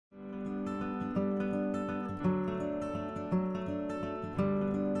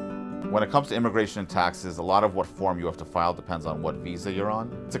When it comes to immigration and taxes, a lot of what form you have to file depends on what visa you're on.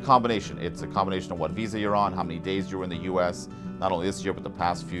 It's a combination. It's a combination of what visa you're on, how many days you were in the US, not only this year, but the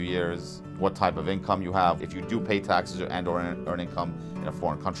past few years, what type of income you have. If you do pay taxes and/or earn income in a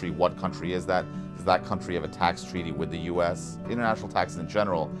foreign country, what country is that? Does that country have a tax treaty with the US? International taxes in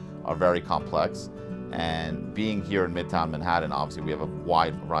general are very complex. And being here in Midtown Manhattan, obviously we have a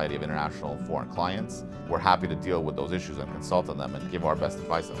wide variety of international and foreign clients. We're happy to deal with those issues and consult on them and give our best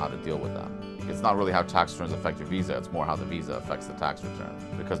advice on how to deal with them. It's not really how tax returns affect your visa, it's more how the visa affects the tax return.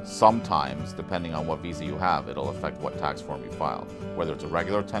 Because sometimes, depending on what visa you have, it'll affect what tax form you file. Whether it's a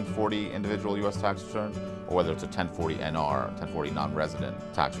regular 1040 individual US tax return, or whether it's a 1040 NR, 1040 non-resident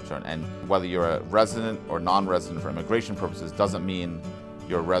tax return. And whether you're a resident or non-resident for immigration purposes doesn't mean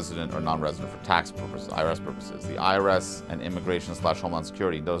you're a resident or non-resident for tax purposes, IRS purposes. The IRS and immigration/Homeland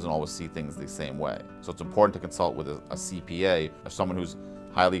Security doesn't always see things the same way. So it's important to consult with a CPA or someone who's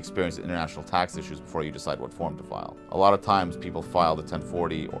highly experienced in international tax issues before you decide what form to file. A lot of times people file the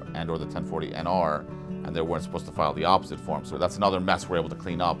 1040 or the 1040 NR and they weren't supposed to file the opposite form. So that's another mess we're able to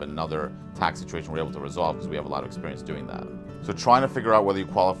clean up and another tax situation we're able to resolve because we have a lot of experience doing that. So trying to figure out whether you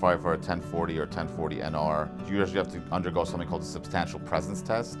qualify for a 1040 or 1040 NR, you usually have to undergo something called the substantial presence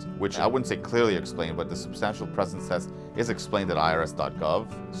test, which I wouldn't say clearly explained, but the substantial presence test is explained at irs.gov.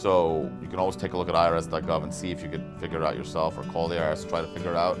 So you can always take a look at irs.gov and see if you could figure it out yourself or call the IRS to try to figure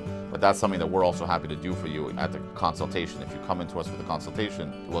it out. But that's something that we're also happy to do for you at the consultation. If you come into us for the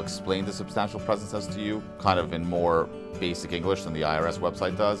consultation, we'll explain the substantial presence test to you kind of in more basic English than the IRS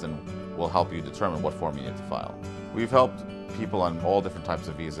website does, and we'll help you determine what form you need to file. We've helped people on all different types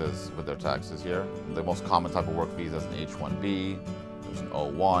of visas with their taxes here. The most common type of work visa is an H-1B, there's an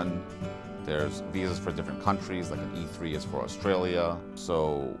O-1, there's visas for different countries, like an E-3 is for Australia.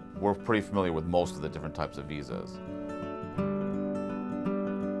 So we're pretty familiar with most of the different types of visas.